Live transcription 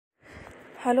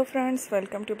Hello friends,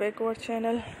 welcome to back our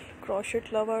channel Crochet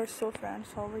Lovers. So friends,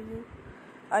 how are you?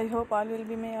 I hope all will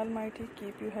be may Almighty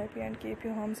keep you happy and keep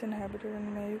your homes inhabited,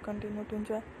 and may you continue to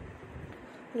enjoy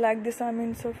like this.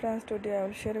 So friends, today I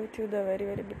will share with you the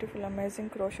very beautiful amazing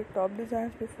crochet top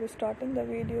designs. Before starting the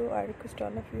video, I request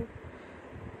all of you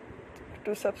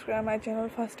to subscribe my channel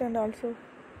first, and also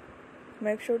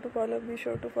be sure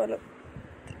to follow,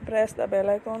 press the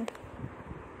bell icon.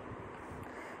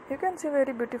 You can see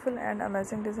very beautiful and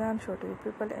amazing designs show to you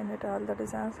people in it. All the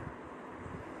designs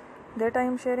that I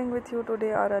am sharing with you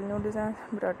today are all new designs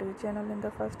brought to your channel in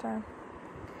the first time.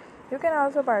 You can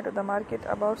also buy to the market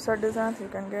about such designs. You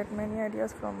can get many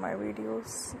ideas from my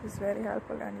videos. It's very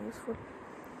helpful and useful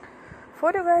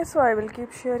for you guys. So I will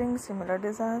keep sharing similar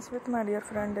designs with my dear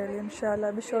friend daily,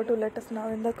 inshallah. Be sure to let us know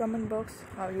in the comment box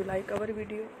how you like our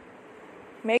video.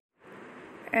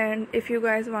 And if you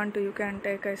guys want to, you can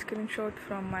take a screenshot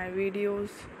from my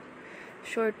videos,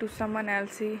 show it to someone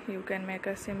else. You can make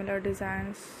a similar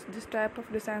designs. This type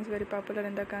of designs very popular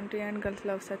in the country, and girls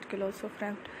love such clothes. So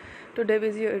friends,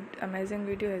 today's video amazing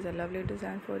video is a lovely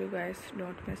design for you guys.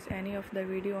 Don't miss any of the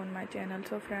video on my channel.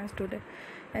 So friends, today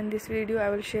in this video I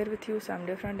will share with you some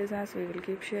different designs. We will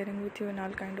keep sharing with you in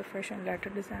all kind of fashion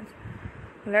related designs.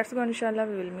 Let's go, inshallah.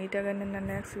 We will meet again in the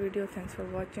next video. Thanks for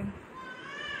watching.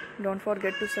 Don't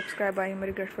forget to subscribe. I am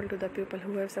very grateful to the people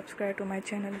who have subscribed to my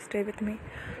channel. Stay with me.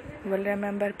 Well,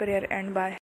 remember prayer and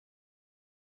bye.